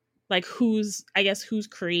 like who's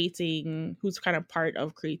creating, who's kind of part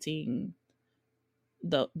of creating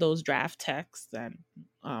those draft texts, and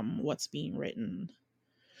what's being written.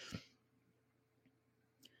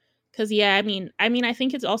 Because yeah, I mean, I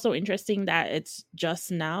think it's also interesting that it's just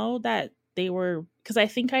now that they were, because I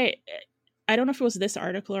think I don't know if it was this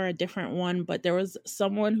article or a different one, but there was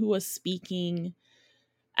someone who was speaking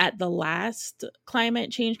at the last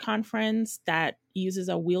climate change conference that uses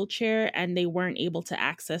a wheelchair, and they weren't able to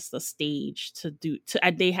access the stage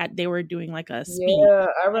they were doing like a speech. Yeah,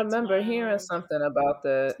 I remember hearing something about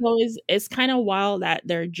that. So it's kind of wild that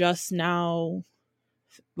they're just now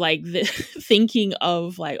like thinking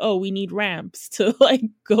of like, oh, we need ramps to like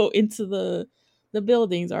go into the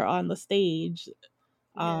buildings or on the stage.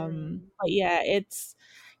 But yeah, it's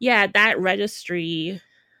that registry.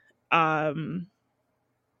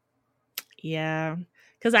 Yeah,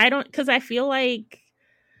 because I feel like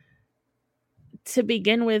to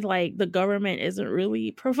begin with, like the government isn't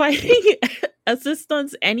really providing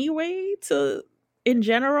assistance anyway in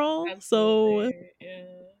general. Absolutely. So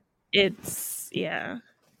it's Yeah,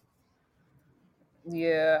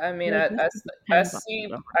 I mean, I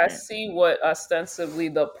see what ostensibly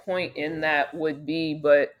the point in that would be,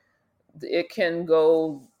 but it can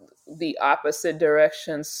go the opposite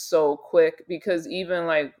direction so quick, because even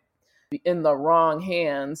like in the wrong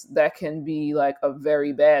hands, that can be like a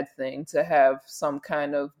very bad thing to have some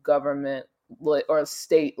kind of government or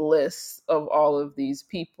state list of all of these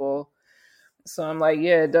people. So I'm like,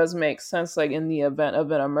 yeah, it does make sense, like in the event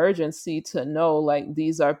of an emergency, to know like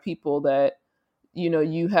these are people that,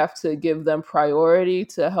 you have to give them priority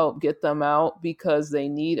to help get them out because they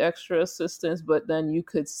need extra assistance. But then you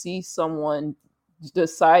could see someone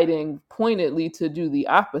deciding pointedly to do the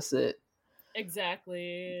opposite.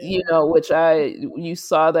 Exactly. Which you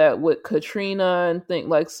saw that with Katrina, and think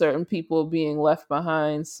like certain people being left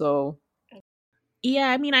behind. So yeah,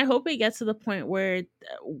 I mean, I hope it gets to the point where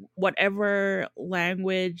whatever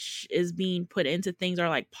language is being put into things, or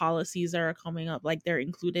like policies that are coming up, like they're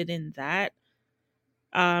included in that.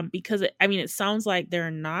 because it sounds like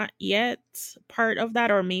they're not yet part of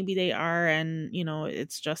that, or maybe they are, and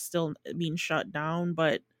it's just still being shut down.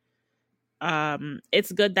 But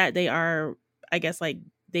it's good that they are, I guess, like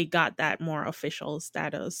they got that more official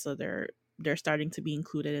status, so they're starting to be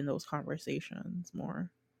included in those conversations more.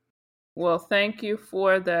 Well, thank you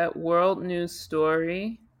for that world news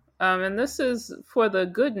story. And this is for the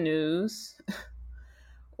good news,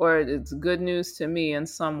 or it's good news to me in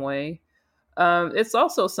some way. It's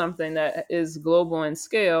also something that is global in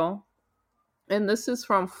scale. And this is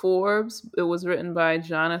from Forbes. It was written by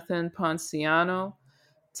Jonathan Ponciano.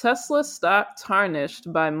 Tesla stock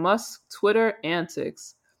tarnished by Musk Twitter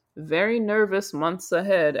antics. Very nervous months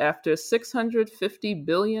ahead after $650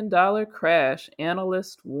 billion crash,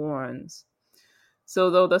 analyst warns. So,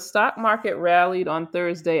 though the stock market rallied on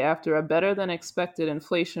Thursday after a better than expected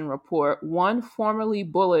inflation report, one formerly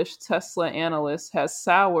bullish Tesla analyst has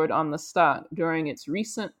soured on the stock during its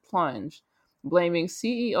recent plunge, blaming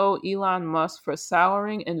CEO Elon Musk for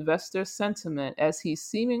souring investor sentiment as he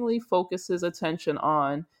seemingly focuses attention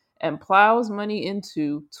on and plows money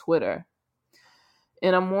into Twitter.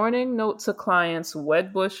 In a morning note to clients,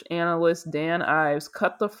 Wedbush analyst Dan Ives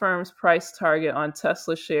cut the firm's price target on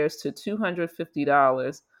Tesla shares to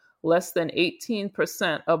 $250, less than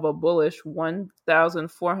 18% of a bullish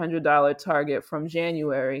 $1,400 target from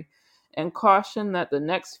January, and cautioned that the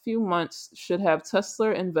next few months should have Tesla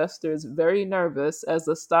investors very nervous as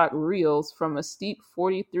the stock reels from a steep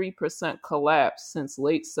 43% collapse since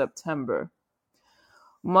late September.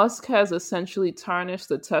 Musk has essentially tarnished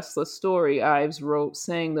the Tesla story, Ives wrote,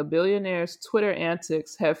 saying the billionaire's Twitter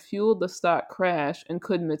antics have fueled the stock crash and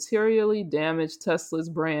could materially damage Tesla's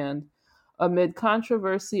brand, amid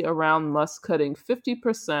controversy around Musk cutting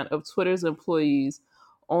 50% of Twitter's employees,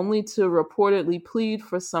 only to reportedly plead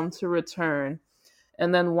for some to return,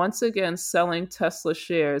 and then once again selling Tesla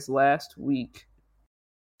shares last week.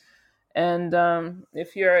 And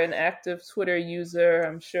if you're an active Twitter user,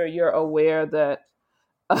 I'm sure you're aware that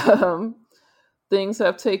things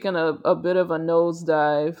have taken a bit of a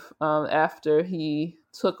nosedive after he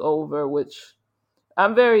took over, which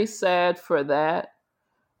I'm very sad for that,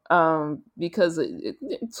 because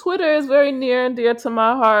Twitter is very near and dear to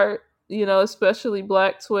my heart, especially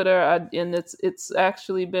Black Twitter, and it's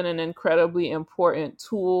actually been an incredibly important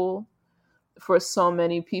tool for so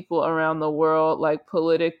many people around the world, like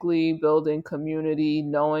politically building community,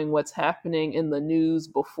 knowing what's happening in the news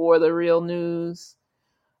before the real news.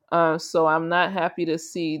 So I'm not happy to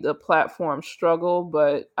see the platform struggle,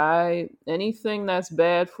 but anything that's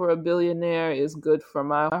bad for a billionaire is good for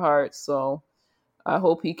my heart. So I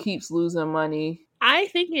hope he keeps losing money. I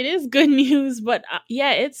think it is good news, but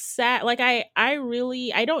yeah, it's sad. Like I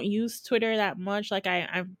don't use Twitter that much. Like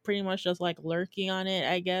I'm pretty much just like lurking on it,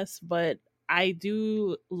 I guess. But I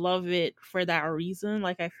do love it for that reason.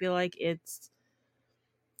 Like I feel like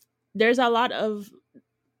there's a lot of,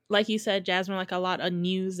 like you said, Jasmine, like a lot of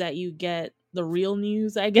news that you get, the real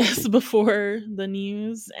news, I guess, before the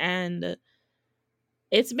news. And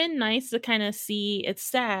it's been nice to kind of see, it's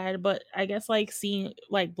sad, but I guess like seeing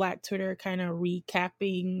like Black Twitter kind of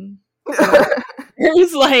recapping it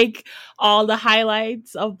was like all the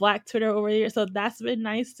highlights of Black Twitter over there. So that's been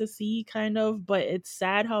nice to see kind of, but it's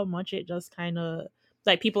sad how much it just kind of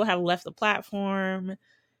like people have left the platform.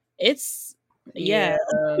 It's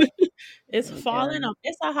it's falling up.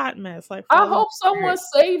 It's a hot mess. Like I hope someone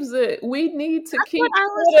saves it. We need to keep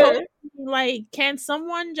Twitter. Like, can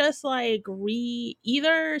someone just like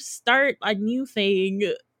either start a new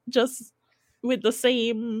thing just with the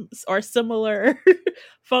same or similar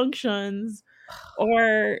functions,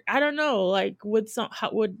 or I don't know, like would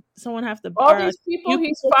someone have to all these people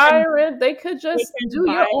he's firing? They could just do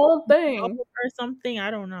your own thing or something.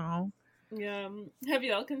 I don't know. Yeah. Have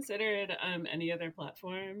y'all considered any other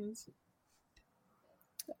platforms?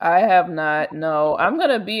 I have not. No, I'm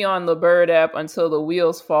gonna be on the Bird app until the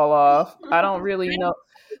wheels fall off. I don't really know.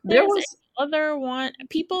 There was other one.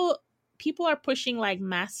 People are pushing like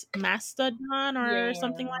Mastodon or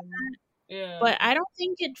something like that. Yeah. But I don't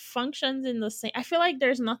think it functions in the same. I feel like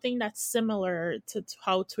there's nothing that's similar to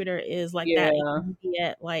how Twitter is, like that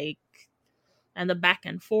immediate, like, and the back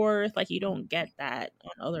and forth. Like you don't get that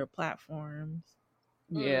on other platforms.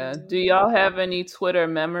 Yeah. Do y'all have any Twitter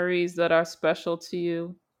memories that are special to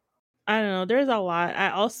you? I don't know. There's a lot.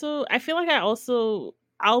 I feel like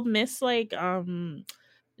I'll miss like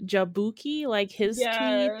Jabuki, like his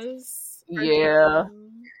tweets. Yeah.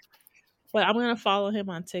 But I'm gonna follow him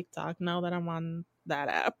on TikTok now that I'm on that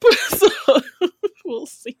app. So we'll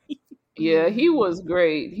see. Yeah, he was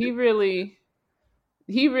great. He really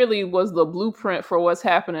he really was the blueprint for what's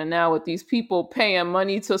happening now with these people paying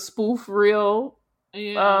money to spoof real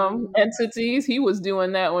entities. He was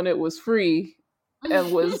doing that when it was free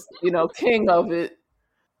and was, king of it.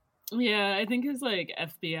 Yeah, I think his like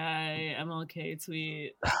FBI MLK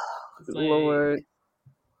tweet is, like, Lord.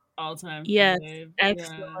 all-time Yes, fave.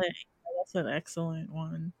 excellent. Yeah. That's an excellent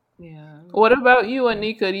one. Yeah. What about you,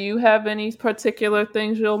 Anika? Do you have any particular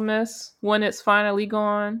things you'll miss when it's finally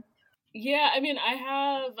gone? Yeah, I mean, I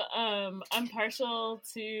have, I'm partial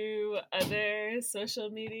to other social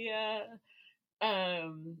media,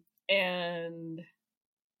 and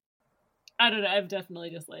I don't know, I've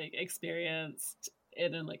definitely just, like, experienced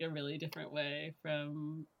it in, like, a really different way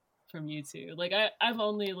from you two. Like, I've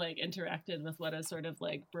only, like, interacted with what has sort of,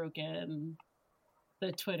 like, broken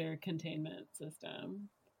the Twitter containment system.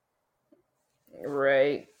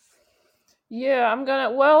 Right. Yeah,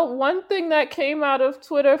 one thing that came out of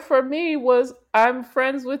Twitter for me was I'm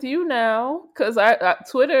friends with you now, because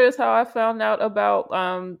Twitter is how I found out about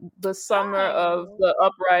the summer of the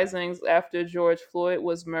uprisings after George Floyd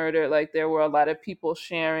was murdered. Like, there were a lot of people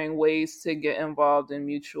sharing ways to get involved in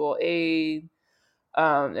mutual aid,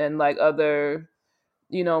 and like other,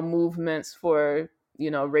 movements for,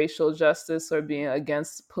 racial justice or being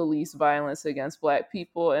against police violence against Black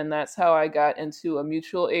people. And that's how I got into a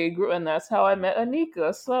mutual aid group, and that's how I met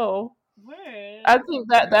Anika. So Word. I think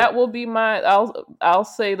that will be I'll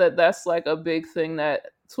say that's like a big thing that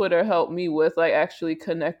Twitter helped me with, like actually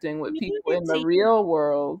connecting with people in the real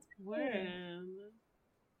world. Word.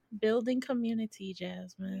 Building community,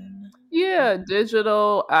 Jasmine. Yeah,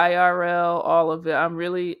 digital, IRL, all of it.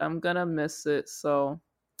 I'm gonna miss it. So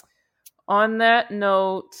on that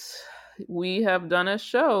note, we have done a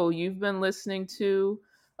show. You've been listening to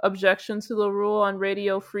Objection to the Rule on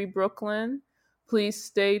Radio Free Brooklyn. Please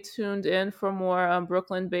stay tuned in for more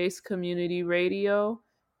Brooklyn-based community radio.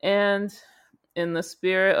 And in the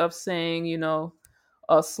spirit of saying,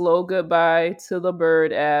 a slow goodbye to the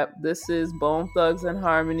Bird app, this is Bone Thugs and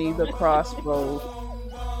Harmony, The Crossroad.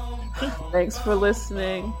 Thanks for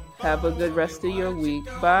listening. Have a good rest of your week.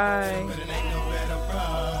 Bye.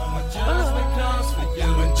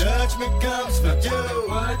 When judgment comes for you,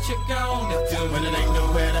 what you gonna do when it ain't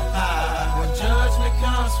nowhere to hide? When judgment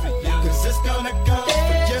comes for you, 'cause it's gonna come for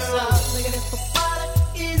you. Look at it for water,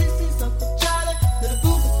 easy, see something Charlie. Little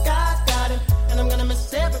boo, God got him, and I'm gonna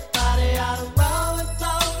miss everybody out of rolling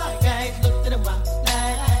clothes like I ain't looked at a while.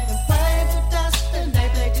 And praying for dust, and they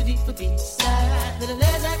play too deep for peace. Little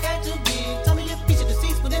legs I got too big. Tell me your piece of the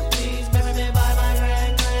seats, would it please? Marry me by my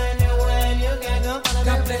grand, you when you can't go follow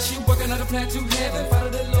God bless you, working on the plan to heaven. Follow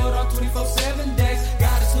the Lord on 24/7 days.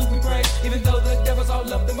 God is who we praise, even though the devil's all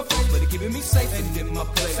up in my face, but he keeping me safe and in my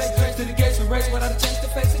place. Say grace to the gates we race without a chance to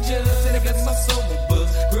face the judge. And it blesses my soul with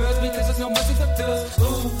books. Grudge because there's no mercy for thugs.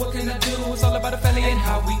 Ooh, what can I do? It's all about the family and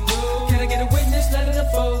how we grow. Can I get a witness? Let it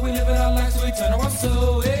unfold. We live in our lives, so we turn our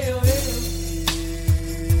soul. Hey, oh,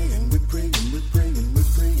 hey. And we're praying.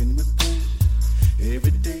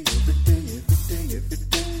 Every day.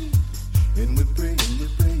 And we're praying.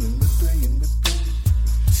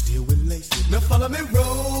 Still with laces. Now follow me,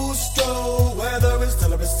 Rostro. Whether it's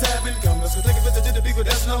till it's having come. Let's go take a visit to the people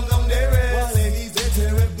that's long gone there. While ladies, they're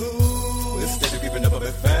terrible. Instead of keeping up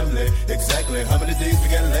with family. Exactly how many days we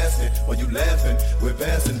got lasting? While you laughing, we're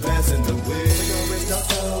passing the way. We gon' rest our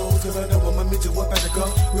souls, 'cause I know I'ma meet you up at the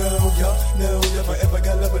crossroad. Y'all know if I ever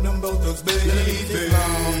got love with them both thugs, baby. It's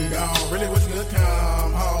long gone, really wish you could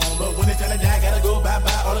come home. But when it's time to die, gotta go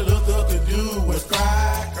bye-bye. All the little thug could do was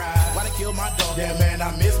cry. Why they kill my dog? Yeah, man,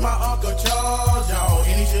 I miss my Uncle Charles, y'all.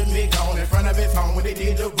 And he shouldn't be gone in front of his home. When they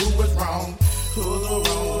did, the boo was wrong. Who's so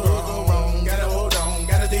wrong? Gotta hold on,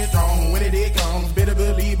 gotta stay strong. When it comes, better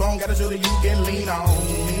believe on. Gotta show that you can lean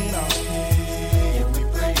on.